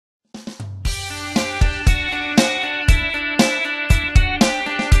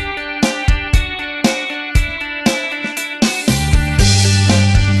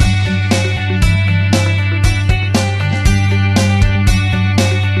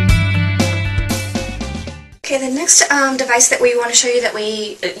the next device that we want to show you that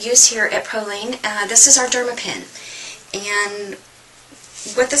we use here at Proline, this is our Dermapen. And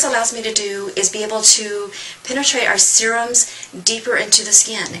what this allows me to do is be able to penetrate our serums deeper into the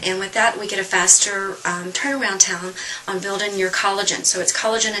skin. And with that, we get a faster turnaround time on building your collagen. So it's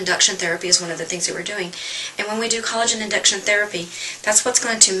collagen induction therapy is one of the things that we're doing. And when we do collagen induction therapy, that's what's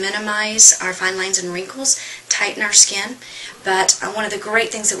going to minimize our fine lines and wrinkles, tighten our skin. But one of the great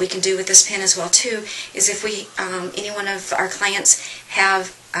things that we can do with this pen as well too is if we, any one of our clients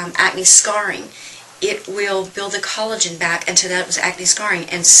have acne scarring, it will build the collagen back into those acne scarring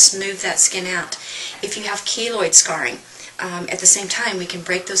and smooth that skin out. If you have keloid scarring, at the same time we can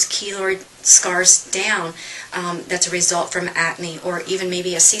break those keloid scars down that's a result from acne or even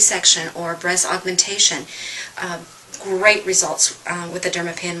maybe a C-section or breast augmentation. Great results with the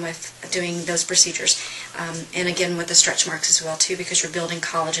Dermapen with doing those procedures. And again with the stretch marks as well too, because you're building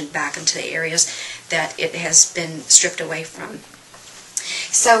collagen back into the areas that it has been stripped away from.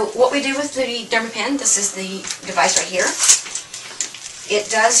 So what we do with the Dermapen, this is the device right here. It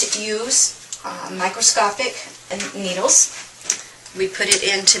does use microscopic needles. We put it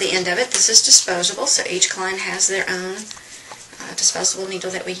into the end of it. This is disposable, so each client has their own disposable needle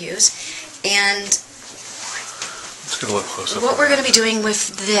that we use. And let's get a look closer. What we're going to be doing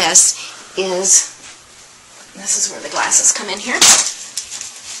with this is where the glasses come in here.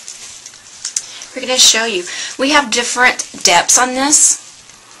 We're going to show you. We have different depths on this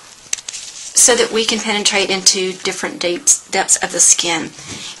so that we can penetrate into different depths of the skin.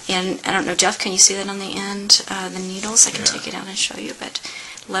 And I don't know, Jeff, can you see that on the end, the needles? I can take it out and show you, but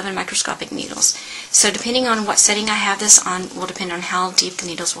 11 microscopic needles. So depending on what setting I have this on will depend on how deep the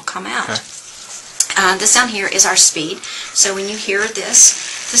needles will come out. Okay. This down here is our speed. So when you hear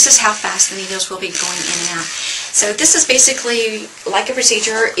this, this is how fast the needles will be going in and out. So this is basically like a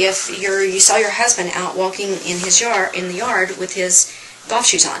procedure if you saw your husband out walking in the yard with his golf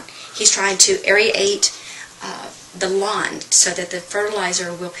shoes on. He's trying to aerate the lawn so that the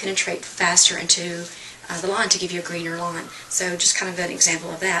fertilizer will penetrate faster into the lawn to give you a greener lawn. So just kind of an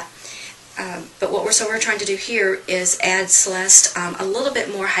example of that. But what we're trying to do here is add Celeste a little bit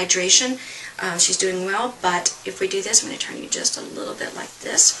more hydration. She's doing well, but if we do this, I'm going to turn you just a little bit like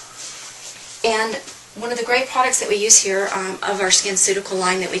this. And one of the great products that we use here of our SkinCeutical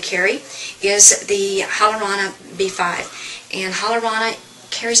line that we carry is the Hyaluronic B5. And Hyaluronic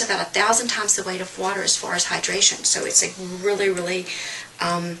carries about 1,000 times the weight of water as far as hydration. So it's a really, really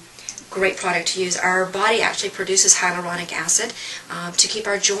great product to use. Our body actually produces hyaluronic acid to keep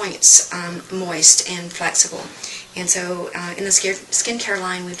our joints moist and flexible. And so in the skincare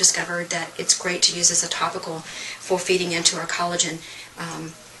line, we've discovered that it's great to use as a topical for feeding into our collagen,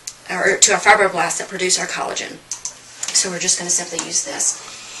 or to our fibroblasts that produce our collagen. So we're just going to simply use this.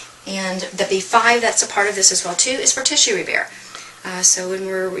 And the B5 that's a part of this as well too is for tissue repair. So when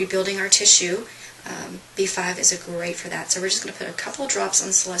we're rebuilding our tissue, B5 is great for that. So we're just going to put a couple drops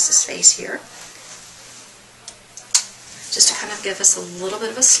on Celeste's face here, just to kind of give us a little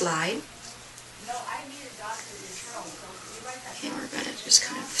bit of a slide. And we're going to just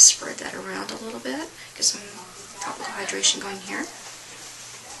kind of spread that around a little bit, get some topical hydration going here.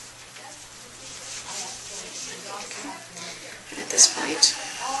 And at this point,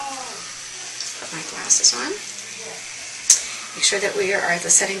 put my glasses on. Make sure that we are at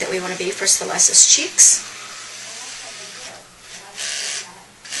the setting that we want to be for Celeste's cheeks.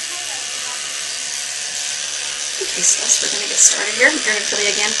 Okay, Celeste, we're going to get started here. You're going to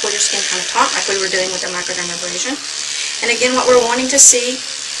really, again, pull your skin kind of taut like we were doing with the microdermabrasion. And again, what we're wanting to see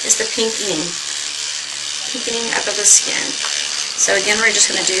is the pinkening up of the skin. So again, we're just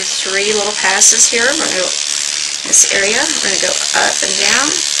going to do 3 little passes here. We're going to go this area. We're going to go up and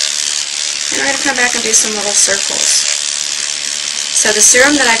down. And we're going to come back and do some little circles. So the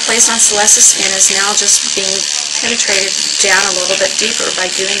serum that I place on Celeste's skin is now just being penetrated down a little bit deeper by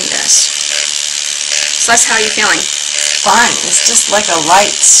doing this. Celeste, how are you feeling? Fine. It's just like a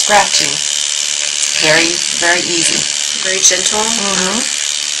light scratching. Very, very easy. Very gentle.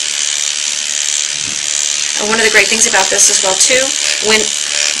 One of the great things about this as well too,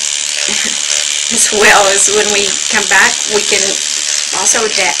 is when we come back, we can also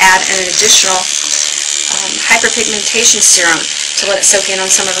add an additional hyperpigmentation serum to let it soak in on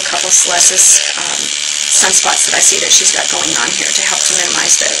some of a couple of Celeste's sunspots that I see that she's got going on here to help to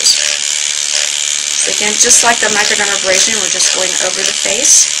minimize those. So again, just like the microdermabrasion, we're just going over the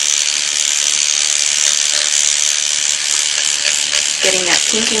face, getting that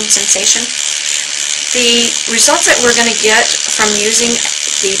pinking sensation. The results that we're going to get from using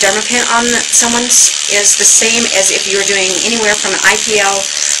the Dermapen on someone's is the same as if you were doing anywhere from an IPL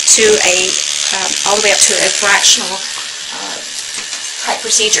to a all the way up to a fractional type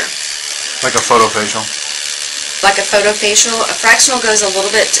procedure. Like a photofacial? Like a photofacial. A fractional goes a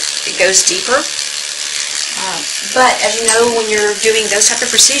little bit, it goes deeper. But as you know, when you're doing those type of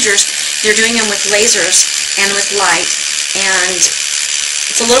procedures, you're doing them with lasers and with light, and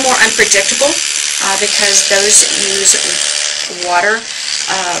it's a little more unpredictable because those use water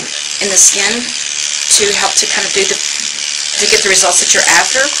in the skin to help to kind of do to get the results that you're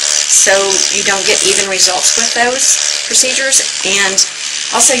after. So you don't get even results with those procedures, and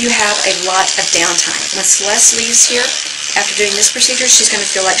also you have a lot of downtime. When Celeste leaves here after doing this procedure, she's going to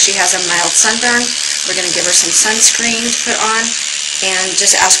feel like she has a mild sunburn. We're going to give her some sunscreen to put on and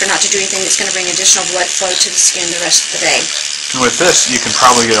just ask her not to do anything that's going to bring additional blood flow to the skin the rest of the day. And with this, you can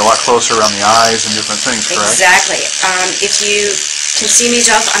probably get a lot closer around the eyes and different things, correct? Exactly. If you can see me,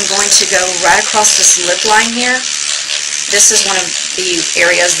 Jeff, I'm going to go right across this lip line here. This is one of the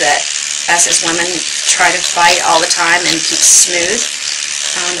areas that us as women try to fight all the time and keep smooth.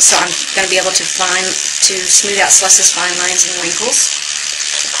 So I'm going to be able to smooth out Celeste's fine lines and wrinkles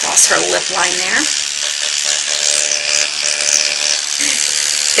across her lip line there.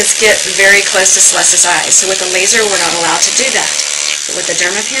 It's get very close to Celeste's eyes. So with the laser, we're not allowed to do that. But with the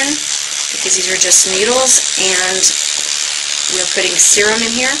Dermapen, because these are just needles and we're putting serum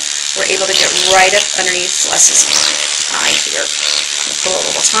in here, we're able to get right up underneath Celeste's eye here. We'll pull a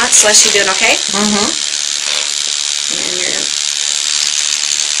little taunt. Celeste, you doing okay? Mm-hmm. And you're...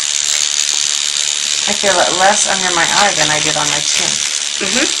 I feel it less under my eye than I did on my chin.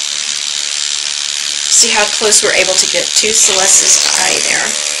 Mm-hmm. See how close we're able to get to Celeste's eye there.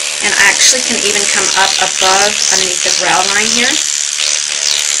 And I actually can even come up above underneath the brow line here.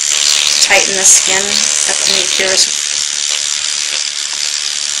 Tighten the skin up underneath here.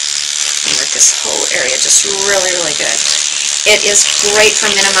 Work this whole area just really, really good. It is great for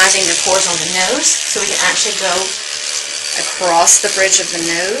minimizing the pores on the nose, so we can actually go across the bridge of the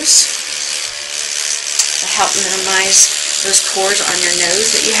nose to help minimize those pores on your nose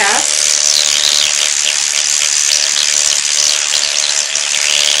that you have.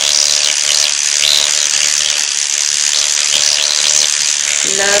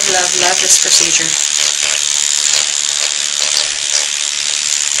 Love, love, love this procedure.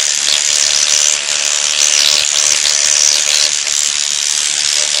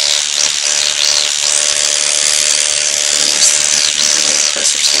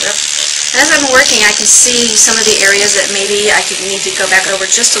 As I'm working, I can see some of the areas that maybe I could need to go back over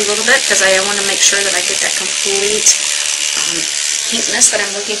just a little bit because I want to make sure that I get that complete pinkness that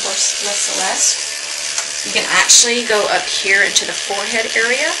I'm looking for with Celeste. You can actually go up here into the forehead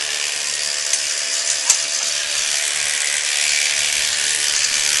area.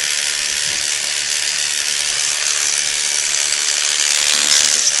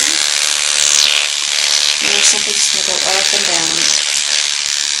 And we're simply just going to go up and down.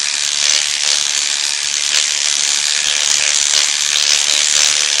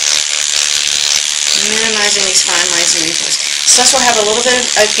 Minimizing these fine lines and wrinkles. Celeste will have a little bit of,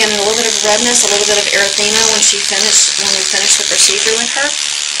 again, a little bit of redness, a little bit of erythema when we finish the procedure with her.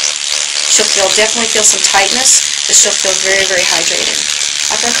 She'll definitely feel some tightness, but she'll feel very, very hydrated.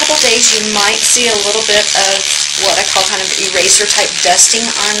 After a couple days, you might see a little bit of what I call kind of eraser type dusting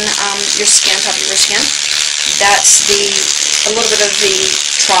on your skin, top of your skin. That's a little bit of the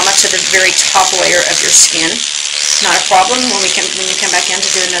trauma to the very top layer of your skin. Not a problem. When you come back in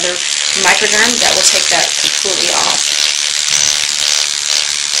to do another microderm, that will take that completely off.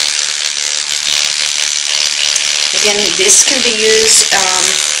 Again, this can be used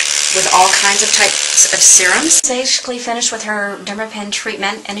with all kinds of types of serums. Basically finished with her Dermapen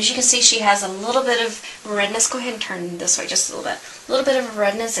treatment, and as you can see, she has a little bit of redness. Go ahead and turn this way just a little bit. A little bit of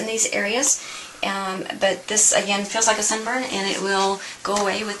redness in these areas, but this again feels like a sunburn, and it will go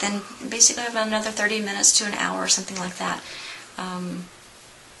away within basically about another 30 minutes to an hour or something like that.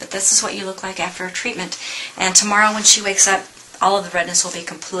 But this is what you look like after a treatment, and tomorrow when she wakes up, all of the redness will be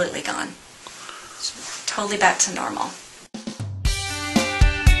completely gone. Totally back to normal.